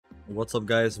What's up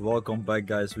guys, welcome back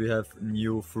guys. We have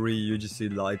new free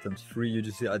UGC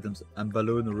items and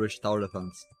balloon rush tower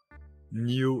defense.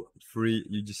 New free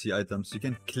UGC items. You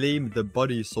can claim the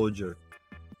body soldier.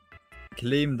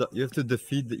 You have to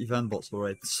defeat the event boss,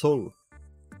 alright? So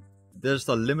there's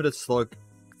a limited stock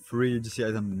free UGC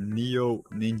item, Neo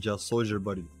Ninja Soldier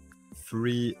Body.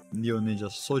 Free Neo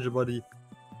Ninja Soldier Body.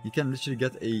 You can literally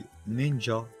get a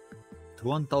ninja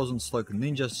 1000 stock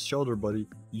ninja shoulder body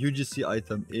UGC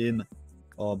item in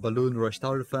balloon rush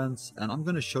tower defense, and I'm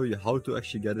gonna show you how to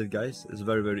actually get it, guys. It's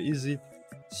very easy.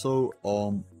 So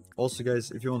also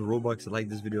guys, if you want Robux, like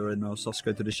this video right now,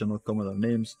 subscribe to the channel, comment our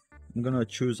names. I'm gonna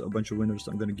choose a bunch of winners.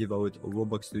 I'm gonna give out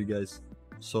Robux to you guys.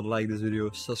 So like this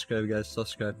video, subscribe guys,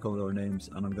 comment our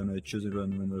names, and I'm gonna choose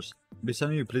random winners. Be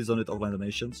sending you, please donate offline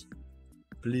donations.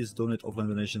 Please donate offline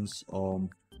donations.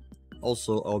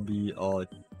 Also I'll be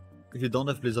if you don't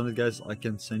have please on it, guys, I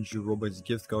can send you Robux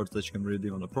gift cards that you can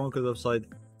redeem on the promo code website.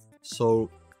 So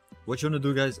what you want to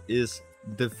do, guys, is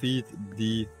defeat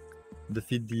the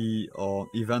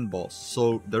event boss.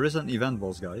 So there is an event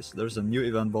boss, guys. There's a new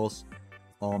event boss.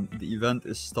 The event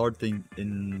is starting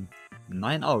in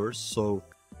 9 hours. So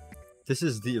this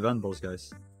is the event boss,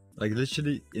 guys. Like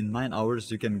literally in 9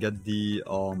 hours you can get the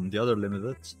other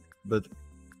limited, but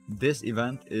this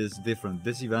event is different.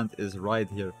 This event is right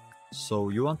here. So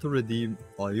you want to redeem,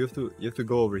 you have to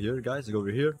go over here, guys. Go over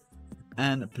here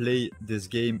and play this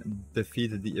game,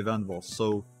 defeat the event boss.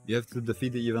 So you have to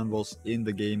defeat the event boss in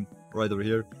the game right over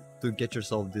here to get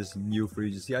yourself this new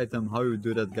free UGC item. How you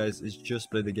do that, guys, is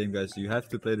just play the game, guys. You have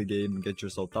to play the game, get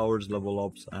yourself towers, level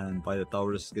ups, and buy the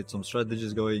towers, get some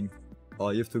strategies going.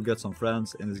 You have to get some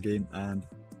friends in this game, and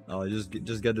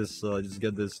just get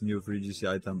this new free UGC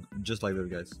item just like that,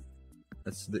 guys.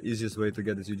 That's the easiest way to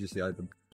get this UGC item.